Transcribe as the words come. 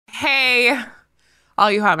Hey,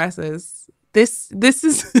 all you hot messes. This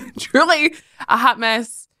is truly a hot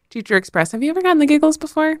mess teacher express. Have you ever gotten the giggles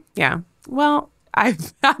before? Yeah. Well,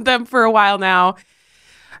 I've had them for a while now.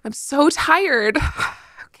 I'm so tired.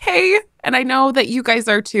 Okay. And I know that you guys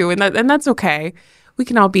are too, and that's okay. We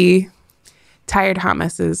can all be tired hot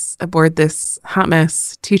messes aboard this hot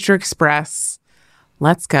mess teacher express.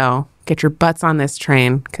 Let's go. Get your butts on this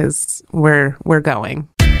train because we're going.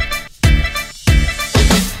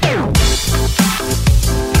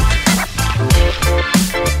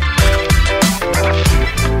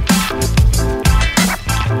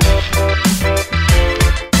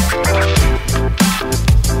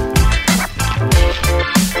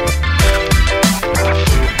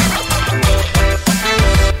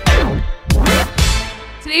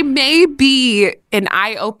 Today may be an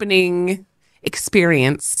eye-opening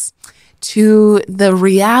experience to the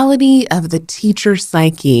reality of the teacher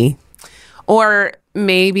psyche. Or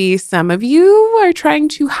maybe some of you are trying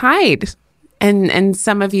to hide, and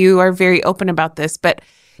some of you are very open about this. But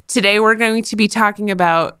today we're going to be talking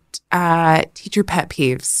about teacher pet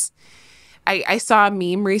peeves. I saw a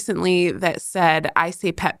meme recently that said, I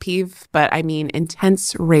say pet peeve, but I mean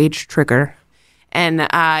intense rage trigger. And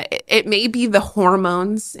it may be the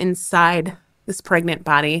hormones inside this pregnant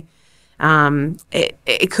body.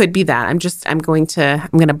 It could be that. I'm going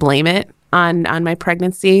to blame it on my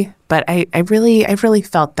pregnancy. But I really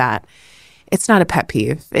felt that it's not a pet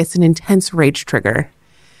peeve. It's an intense rage trigger.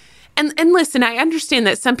 And listen, I understand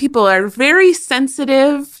that some people are very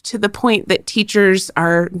sensitive to the point that teachers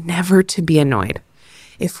are never to be annoyed.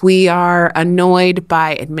 If we are annoyed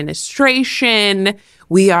by administration,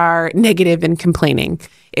 we are negative and complaining.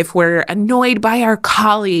 If we're annoyed by our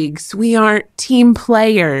colleagues, we aren't team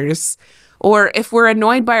players. Or if we're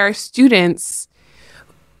annoyed by our students,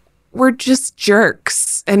 we're just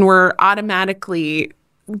jerks and we're automatically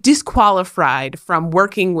disqualified from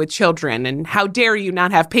working with children. And how dare you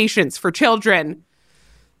not have patience for children?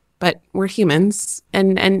 But we're humans,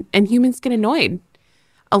 and humans get annoyed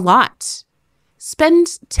a lot. Spend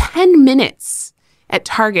 10 minutes at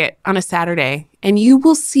Target on a Saturday, and you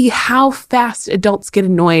will see how fast adults get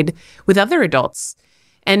annoyed with other adults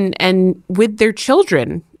and with their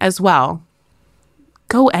children as well.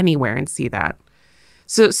 Go anywhere and see that.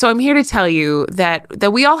 So I'm here to tell you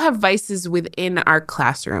that we all have vices within our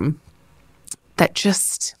classroom that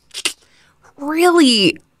just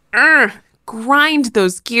really grind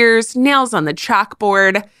those gears, nails on the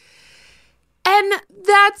chalkboard. And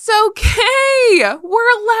that's okay.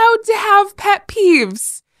 We're allowed to have pet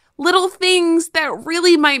peeves. Little things that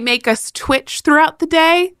really might make us twitch throughout the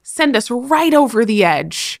day, send us right over the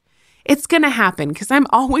edge. It's going to happen because I'm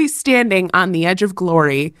always standing on the edge of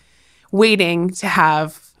glory, waiting to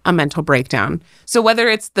have a mental breakdown. So whether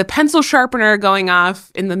it's the pencil sharpener going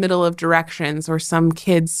off in the middle of directions or some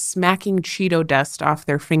kids smacking Cheeto dust off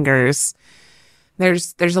their fingers,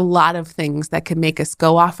 there's a lot of things that could make us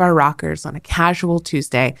go off our rockers on a casual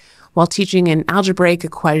Tuesday while teaching an algebraic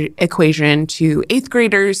equation to 8th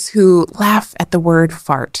graders who laugh at the word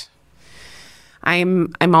fart.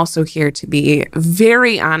 I'm also here to be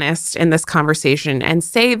very honest in this conversation and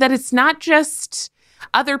say that it's not just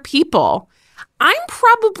other people. I'm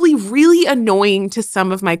probably really annoying to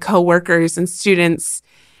some of my coworkers and students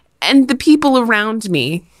and the people around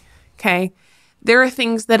me, okay? There are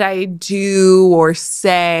things that I do or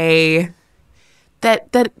say that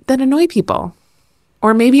annoy people.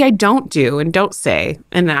 Or maybe I don't do and don't say,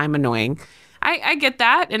 and I'm annoying. I get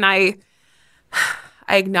that, and I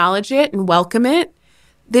acknowledge it and welcome it.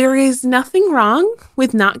 There is nothing wrong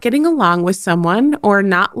with not getting along with someone or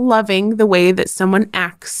not loving the way that someone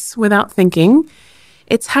acts without thinking.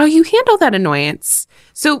 It's how you handle that annoyance.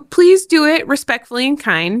 So please do it respectfully and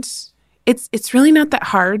kind. It's really not that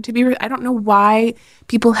hard to be. I don't know why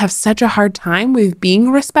people have such a hard time with being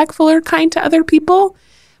respectful or kind to other people,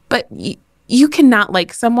 but you cannot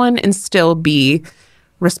like someone and still be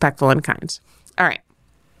respectful and kind. All right.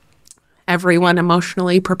 Everyone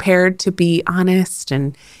emotionally prepared to be honest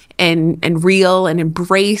and real and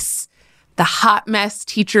embrace the hot mess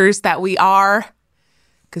teachers that we are.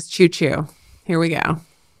 Because choo-choo, here we go.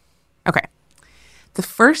 Okay. The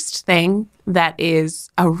first thing that is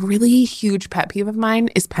a really huge pet peeve of mine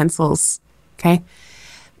is pencils, okay?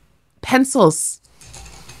 Pencils.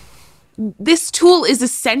 This tool is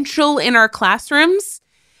essential in our classrooms.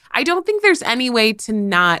 I don't think there's any way to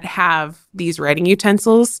not have these writing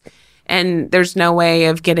utensils, and there's no way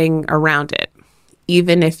of getting around it.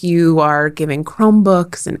 Even if you are giving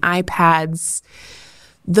Chromebooks and iPads,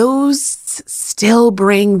 those still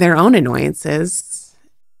bring their own annoyances.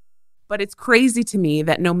 But it's crazy to me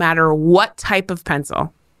that no matter what type of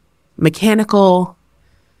pencil, mechanical,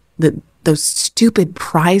 those stupid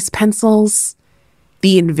prize pencils,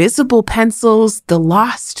 the invisible pencils, the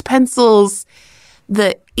lost pencils,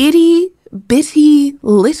 the itty bitty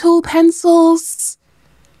little pencils,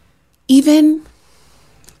 even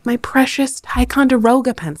my precious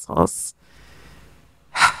Ticonderoga pencils.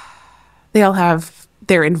 They all have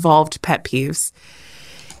their involved pet peeves.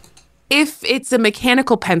 If it's a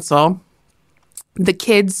mechanical pencil, the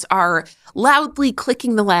kids are loudly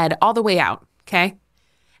clicking the lead all the way out, okay?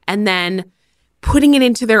 And then putting it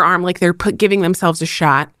into their arm like they're giving themselves a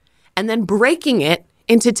shot, and then breaking it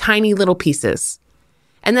into tiny little pieces.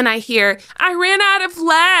 And then I hear, I ran out of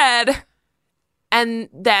lead. And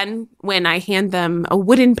then when I hand them a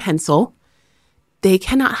wooden pencil, they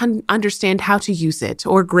cannot understand how to use it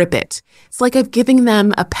or grip it. It's like I'm giving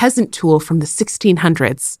them a peasant tool from the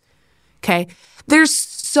 1600s. Okay? There's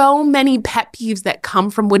so many pet peeves that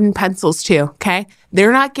come from wooden pencils too. Okay?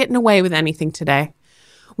 They're not getting away with anything today.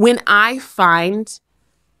 When I find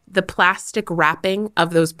the plastic wrapping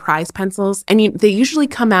of those prize pencils, and they usually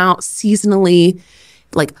come out seasonally,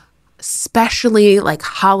 like especially like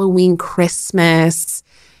Halloween, Christmas,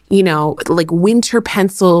 like winter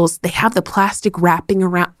pencils, they have the plastic wrapping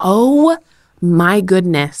around. Oh my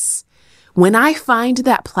goodness. When I find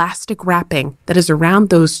that plastic wrapping that is around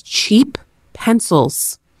those cheap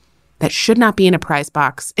pencils that should not be in a prize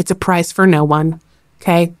box, it's a prize for no one.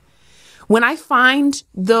 Okay. When I find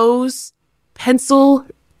those pencil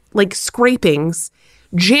like scrapings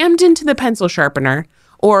jammed into the pencil sharpener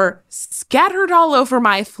or scattered all over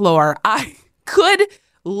my floor, I could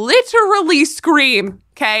literally scream,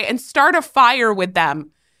 okay, and start a fire with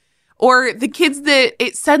them. Or the kids that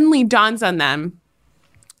it suddenly dawns on them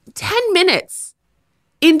 10 minutes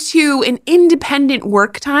into an independent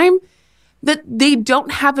work time that they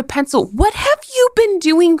don't have a pencil. What have you been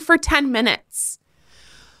doing for 10 minutes?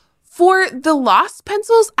 For the lost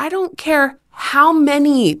pencils, I don't care how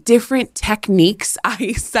many different techniques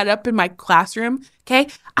I set up in my classroom, okay?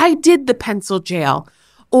 I did the pencil jail,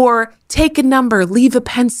 or take a number, leave a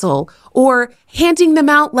pencil, or handing them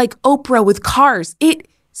out like Oprah with cars. It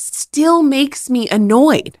still makes me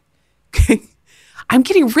annoyed. I'm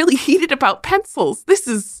getting really heated about pencils. This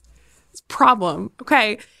is a problem,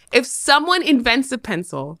 okay? If someone invents a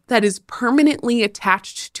pencil that is permanently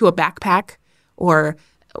attached to a backpack or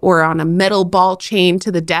on a metal ball chain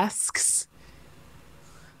to the desks,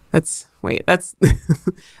 that's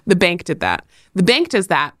the bank did that. The bank does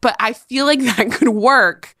that, but I feel like that could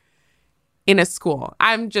work in a school.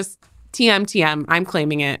 I'm just TM. I'm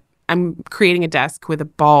claiming it. I'm creating a desk with a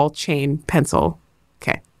ball chain pencil.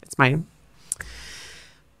 Okay, it's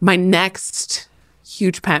my next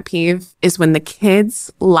huge pet peeve is when the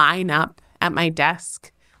kids line up at my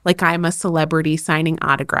desk like I'm a celebrity signing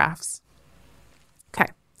autographs.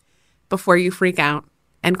 Okay, before you freak out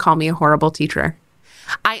and call me a horrible teacher,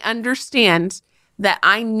 I understand that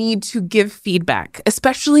I need to give feedback,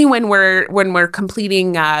 especially when we're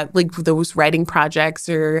completing like those writing projects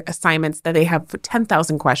or assignments that they have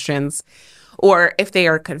 10,000 questions, or if they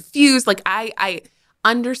are confused. Like I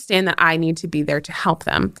understand that I need to be there to help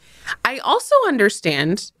them. I also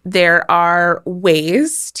understand there are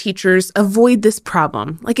ways teachers avoid this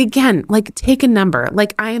problem. Like again, like take a number.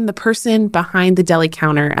 Like I am the person behind the deli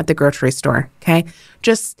counter at the grocery store. Okay,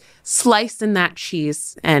 just slicing that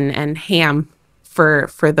cheese and ham for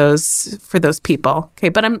those people. Okay,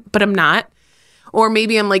 but I'm not. Or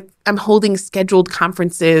maybe I'm holding scheduled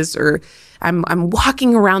conferences, or I'm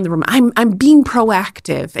walking around the room. I'm being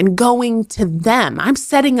proactive and going to them. I'm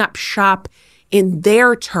setting up shop in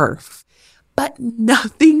their turf. But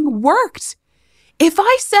nothing worked. If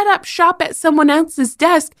I set up shop at someone else's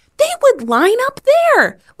desk, they would line up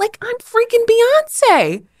there like I'm freaking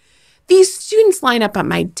Beyonce. These students line up at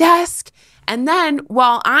my desk, and then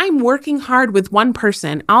while I'm working hard with one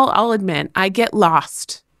person, I'll admit I get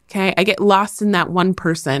lost. Okay, I get lost in that one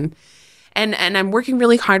person, and I'm working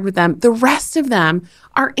really hard with them. The rest of them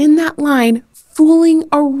are in that line fooling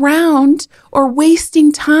around or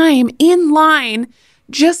wasting time in line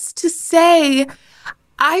just to say,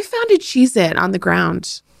 I found a Cheez-It on the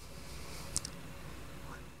ground.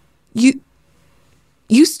 You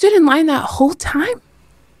stood in line that whole time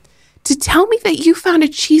to tell me that you found a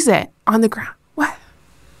Cheez-It on the ground. What?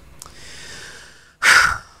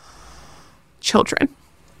 Children.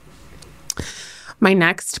 My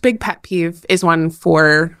next big pet peeve is one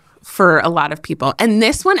for a lot of people. And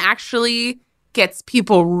this one actually gets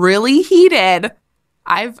people really heated.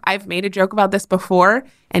 I've made a joke about this before,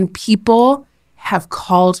 and people have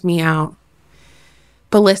called me out.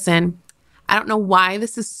 But listen, I don't know why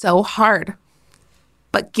this is so hard.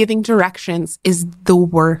 but giving directions is the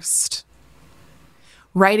worst.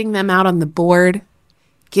 Writing them out on the board,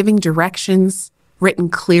 giving directions written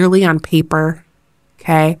clearly on paper,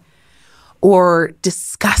 okay? Or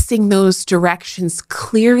discussing those directions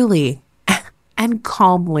clearly and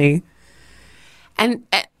calmly. And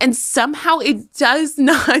somehow it does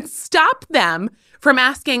not stop them from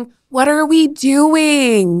asking, what are we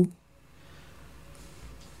doing?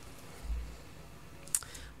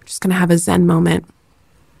 I'm just going to have a Zen moment.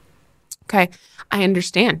 Okay, I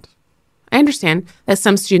understand that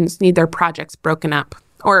some students need their projects broken up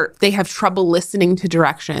or they have trouble listening to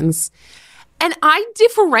directions. And I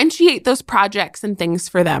differentiate those projects and things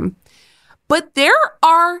for them. But there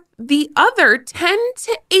are the other 10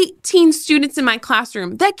 to 18 students in my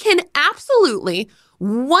classroom that can absolutely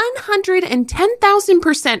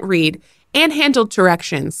 110,000% read and handle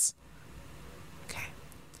directions. Okay.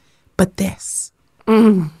 But this,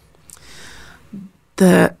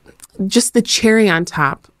 just the cherry on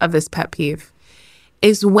top of this pet peeve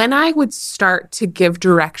is when I would start to give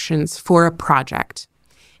directions for a project.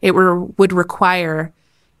 It would require,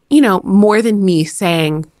 more than me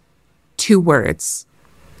saying 2 words.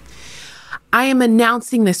 I am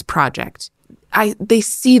announcing this project. They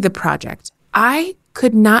see the project. I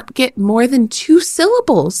could not get more than 2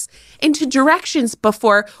 syllables into directions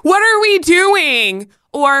before, what are we doing?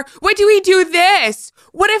 Or what do we do this?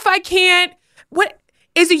 What if I can't? What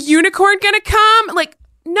is a unicorn going to come? Like,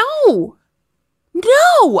 no,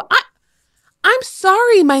 I'm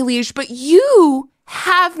sorry, my liege, but you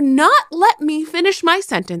have not let me finish my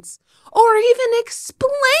sentence or even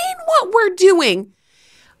explain what we're doing.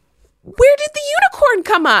 Where did the unicorn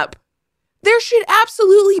come up? There should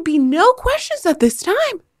absolutely be no questions at this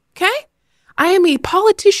time, okay? I am a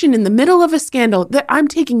politician in the middle of a scandal. I'm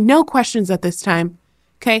taking no questions at this time,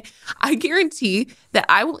 okay? I guarantee that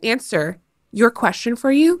I will answer your question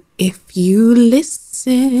for you if you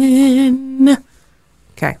listen.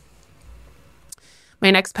 Okay.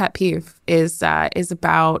 My next pet peeve is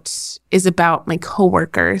about my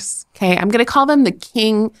coworkers. Okay, I'm gonna call them the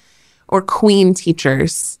king or queen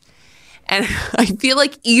teachers, and I feel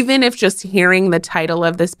like even if just hearing the title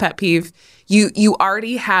of this pet peeve, you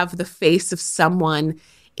already have the face of someone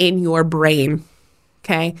in your brain.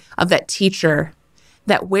 Okay, of that teacher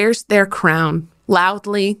that wears their crown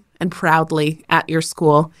loudly and proudly at your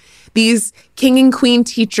school. These king and queen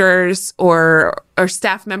teachers or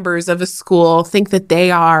staff members of a school think that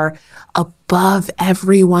they are above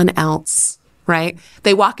everyone else, right?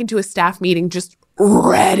 They walk into a staff meeting just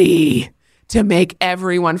ready to make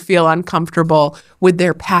everyone feel uncomfortable with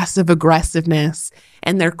their passive aggressiveness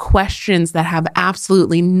and their questions that have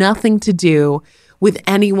absolutely nothing to do with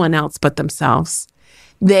anyone else but themselves.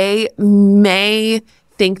 They may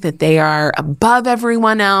think that they are above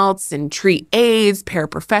everyone else and treat aides,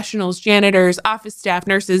 paraprofessionals, janitors, office staff,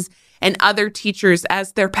 nurses, and other teachers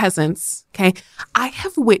as their peasants, okay? I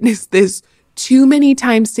have witnessed this too many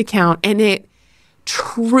times to count, and it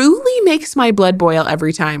truly makes my blood boil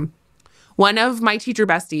every time. One of my teacher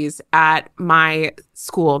besties at my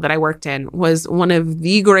school that I worked in was one of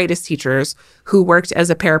the greatest teachers who worked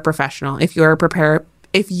as a paraprofessional. If you are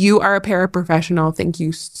a paraprofessional, thank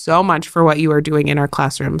you so much for what you are doing in our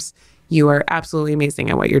classrooms. You are absolutely amazing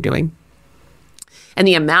at what you're doing. And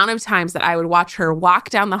the amount of times that I would watch her walk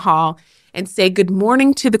down the hall and say good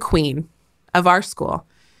morning to the queen of our school,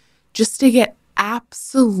 just to get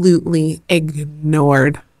absolutely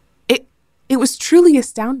ignored. It was truly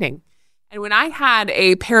astounding. And when I had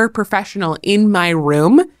a paraprofessional in my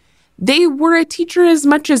room, they were a teacher as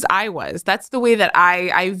much as I was. That's the way that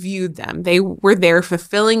I viewed them. They were there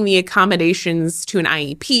fulfilling the accommodations to an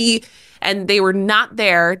IEP, and they were not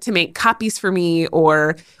there to make copies for me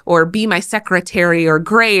or be my secretary or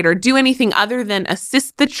grade or do anything other than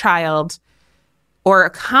assist the child or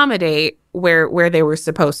accommodate where they were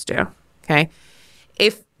supposed to, okay?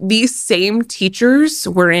 If these same teachers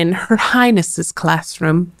were in Her Highness's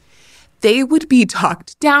classroom, they would be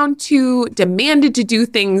talked down to, demanded to do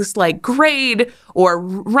things like grade or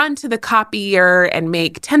run to the copier and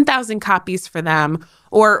make 10,000 copies for them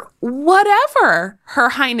or whatever Her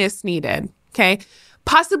Highness needed, okay?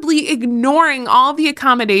 Possibly ignoring all the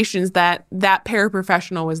accommodations that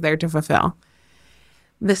paraprofessional was there to fulfill.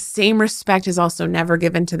 The same respect is also never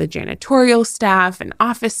given to the janitorial staff and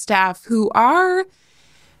office staff, who are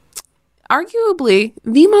arguably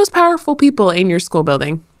the most powerful people in your school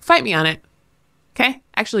building. Fight me on it. Okay?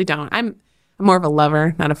 Actually don't. I'm more of a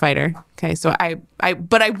lover, not a fighter. Okay? So I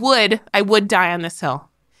would die on this hill.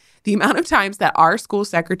 The amount of times that our school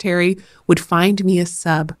secretary would find me a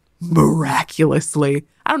sub miraculously.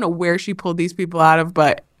 I don't know where she pulled these people out of,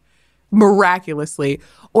 but miraculously,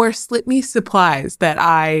 or slip me supplies that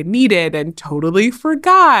I needed and totally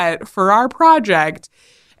forgot for our project.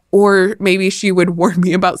 Or maybe she would warn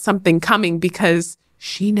me about something coming because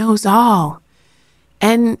she knows all.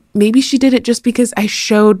 And maybe she did it just because I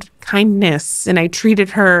showed kindness and I treated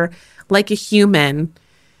her like a human.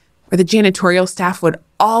 Or the janitorial staff would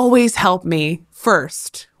always help me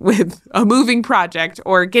first with a moving project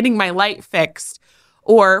or getting my light fixed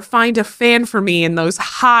or find a fan for me in those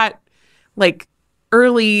hot, like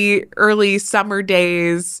early summer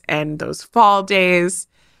days and those fall days.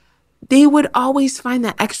 They would always find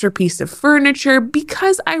that extra piece of furniture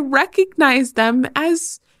because I recognize them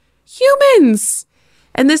as humans.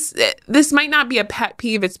 And this might not be a pet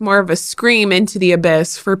peeve. It's more of a scream into the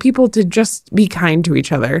abyss for people to just be kind to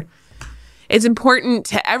each other. It's important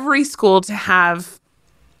to every school to have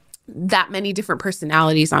that many different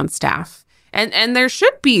personalities on staff. And there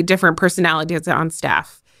should be different personalities on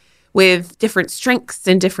staff with different strengths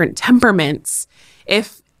and different temperaments.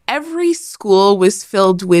 If every school was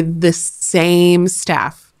filled with the same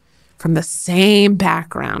staff from the same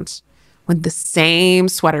background with the same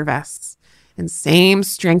sweater vests and same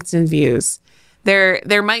strengths and views,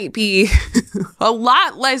 there might be a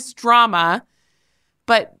lot less drama,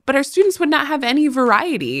 but our students would not have any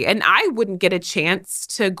variety, and I wouldn't get a chance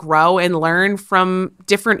to grow and learn from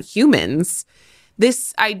different humans.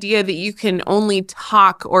 This idea that you can only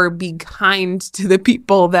talk or be kind to the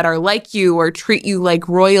people that are like you or treat you like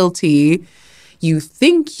royalty, you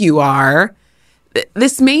think you are,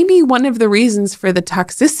 this may be one of the reasons for the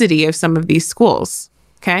toxicity of some of these schools.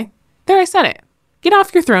 Okay? There, I said it. Get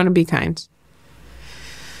off your throne and be kind.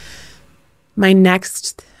 My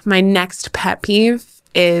next pet peeve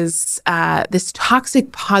is this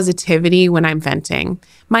toxic positivity when I'm venting.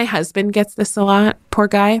 My husband gets this a lot, poor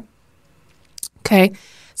guy. Okay.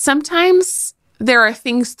 Sometimes there are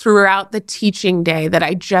things throughout the teaching day that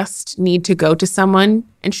I just need to go to someone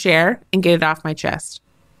and share and get it off my chest.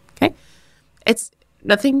 Okay. It's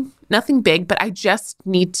nothing big, but I just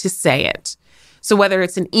need to say it. So whether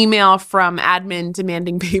it's an email from admin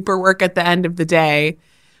demanding paperwork at the end of the day,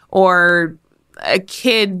 or a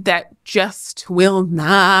kid that just will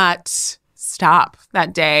not stop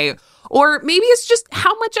that day, or maybe it's just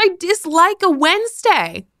how much I dislike a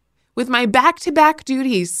Wednesday with my back-to-back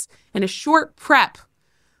duties and a short prep,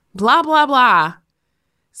 blah, blah, blah.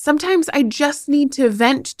 Sometimes I just need to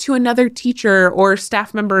vent to another teacher or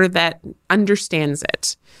staff member that understands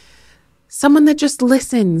it. Someone that just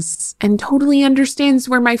listens and totally understands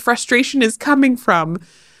where my frustration is coming from.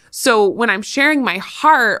 So when I'm sharing my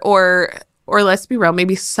heart or let's be real,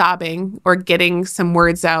 maybe sobbing or getting some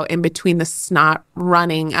words out in between the snot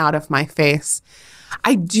running out of my face,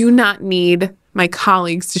 I do not need my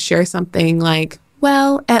colleagues to share something like,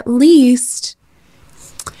 well, at least.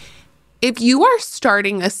 If you are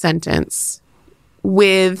starting a sentence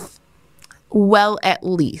with, well, at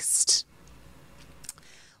least,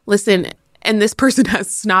 listen, and this person has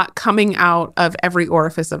snot coming out of every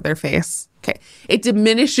orifice of their face. Okay. It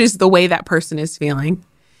diminishes the way that person is feeling.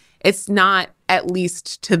 It's not at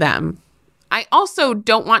least to them. I also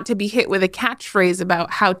don't want to be hit with a catchphrase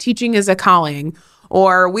about how teaching is a calling,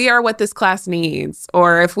 or we are what this class needs,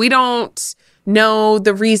 or if we don't know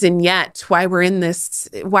the reason yet why we're in this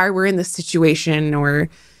situation, or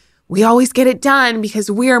we always get it done because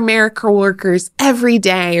we are miracle workers every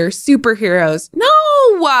day or superheroes. No,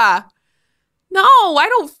 I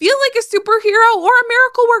don't feel like a superhero or a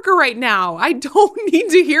miracle worker right now. I don't need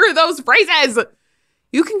to hear those phrases.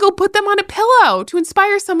 You can go put them on a pillow to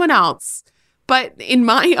inspire someone else. But in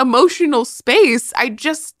my emotional space, I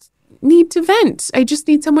just need to vent. I just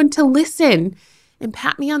need someone to listen and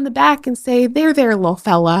pat me on the back and say, there, little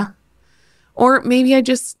fella. Or maybe I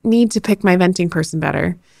just need to pick my venting person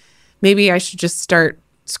better. Maybe I should just start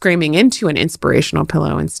screaming into an inspirational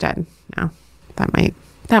pillow instead. No, that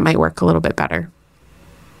might work a little bit better.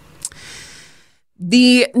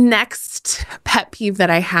 The next pet peeve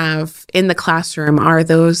that I have in the classroom are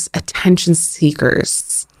those attention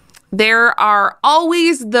seekers. There are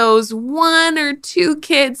always those one or two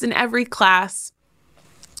kids in every class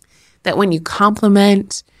that when you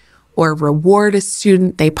compliment or reward a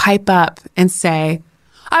student, they pipe up and say,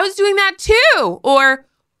 I was doing that too, or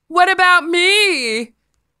what about me?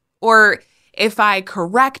 Or if I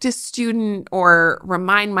correct a student or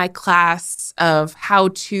remind my class of how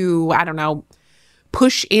to,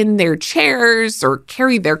 push in their chairs or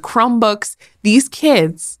carry their Chromebooks, these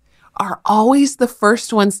kids are always the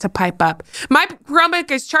first ones to pipe up. My Chromebook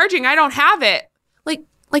is charging. I don't have it.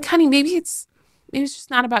 Like, honey, maybe it's just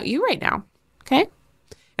not about you right now. Okay.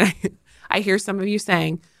 And I hear some of you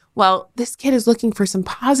saying, Well, this kid is looking for some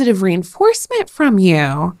positive reinforcement from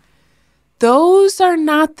you. Those are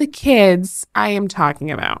not the kids I am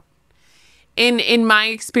talking about. In my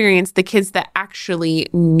experience, the kids that actually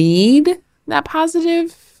need that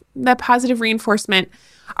positive reinforcement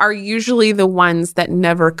are usually the ones that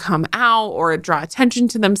never come out or draw attention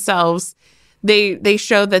to themselves. They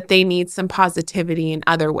show that they need some positivity in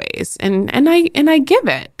other ways. And I give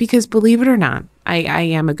it, because believe it or not, I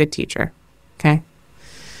am a good teacher. Okay.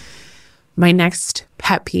 My next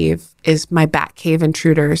pet peeve is my Batcave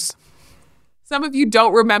intruders. Some of you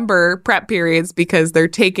don't remember prep periods because they're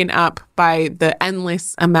taken up by the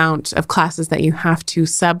endless amount of classes that you have to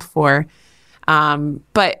sub for.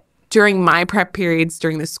 But during my prep periods,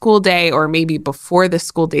 during the school day, or maybe before the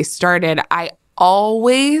school day started, I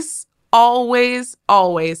always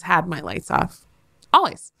had my lights off.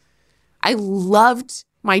 Always. I loved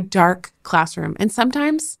my dark classroom. And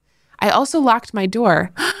sometimes I also locked my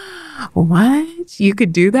door. What? You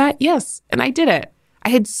could do that? Yes. And I did it. I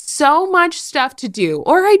had so much stuff to do,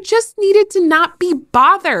 or I just needed to not be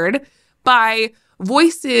bothered by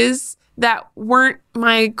voices that weren't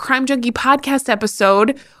my Crime Junkie podcast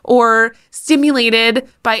episode, or stimulated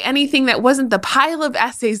by anything that wasn't the pile of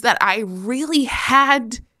essays that I really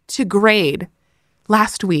had to grade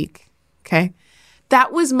last week. Okay.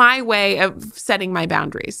 That was my way of setting my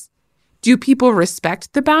boundaries. Do people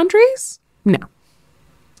respect the boundaries?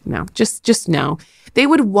 No, just no. They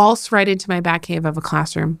would waltz right into my Batcave of a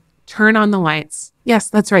classroom, turn on the lights. Yes,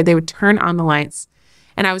 that's right. They would turn on the lights.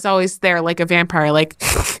 And I was always there like a vampire, like,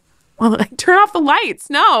 well, like, turn off the lights.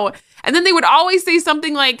 No. And then they would always say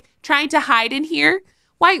something like, trying to hide in here.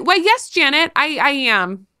 Why, yes, Janet, I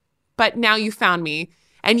am. But now you found me,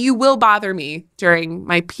 and you will bother me during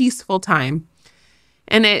my peaceful time.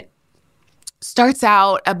 And it starts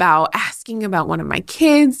out about asking about one of my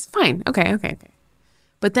kids. Fine. Okay.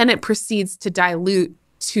 But then it proceeds to dilute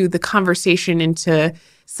to the conversation into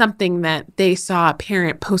something that they saw a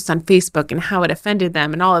parent post on Facebook and how it offended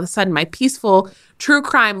them. And all of a sudden, my peaceful true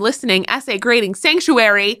crime listening, essay grading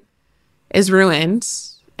sanctuary is ruined.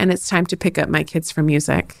 And it's time to pick up my kids from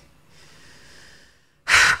music.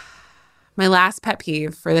 My last pet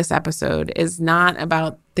peeve for this episode is not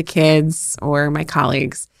about the kids or my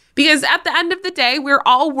colleagues, because at the end of the day, we're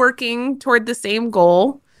all working toward the same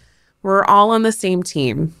goal. We're all on the same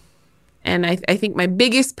team. And I think my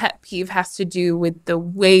biggest pet peeve has to do with the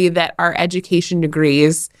way that our education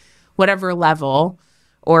degrees, whatever level,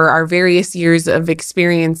 or our various years of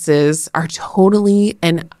experiences, are totally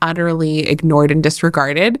and utterly ignored and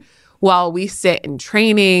disregarded while we sit in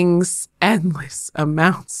trainings, endless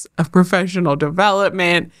amounts of professional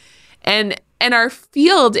development. And our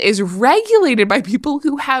field is regulated by people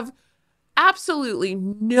who have absolutely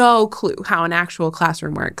no clue how an actual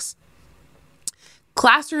classroom works.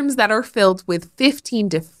 Classrooms that are filled with 15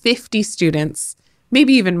 to 50 students,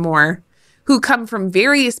 maybe even more, who come from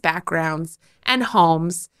various backgrounds and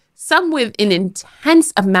homes, some with an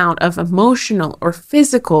intense amount of emotional or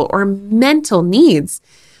physical or mental needs.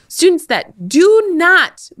 Students that do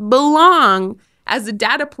not belong as a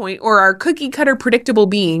data point or are cookie cutter predictable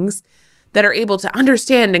beings that are able to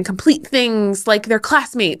understand and complete things like their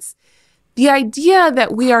classmates. The idea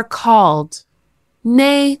that we are called,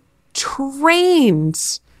 nay,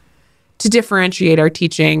 trained to differentiate our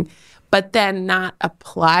teaching, but then not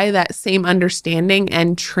apply that same understanding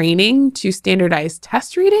and training to standardized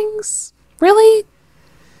test readings? Really?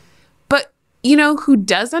 But you know who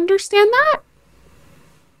does understand that?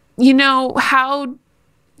 You know how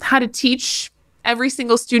to teach every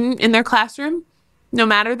single student in their classroom, no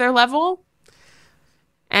matter their level,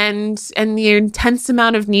 and the intense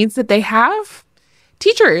amount of needs that they have?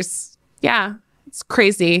 Teachers. Yeah, it's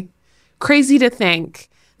crazy. Crazy to think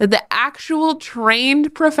that the actual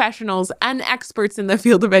trained professionals and experts in the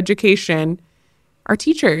field of education are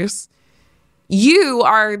teachers. You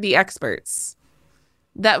are the experts.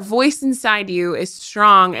 That voice inside you is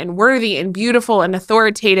strong and worthy and beautiful and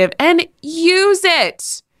authoritative, and use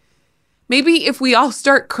it. Maybe if we all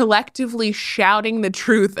start collectively shouting the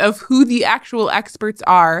truth of who the actual experts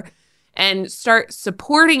are and start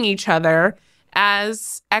supporting each other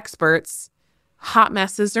as experts, hot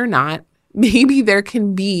messes or not, maybe there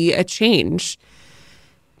can be a change.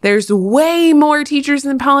 There's way more teachers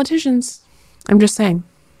than politicians. I'm just saying.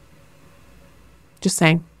 Just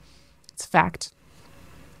saying. It's a fact.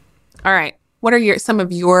 All right. What are some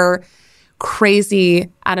of your crazy,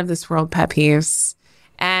 out of this world pet peeves?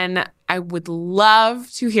 And I would love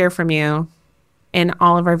to hear from you in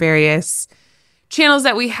all of our various channels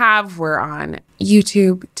that we have. We're on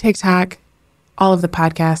YouTube, TikTok, all of the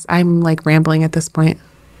podcasts. I'm like rambling at this point.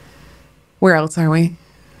 Where else are we?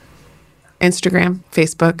 Instagram,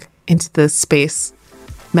 Facebook, into the space,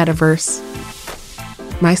 metaverse,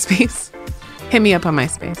 MySpace. Hit me up on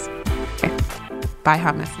MySpace. Okay. Bye,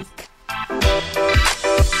 hot messes.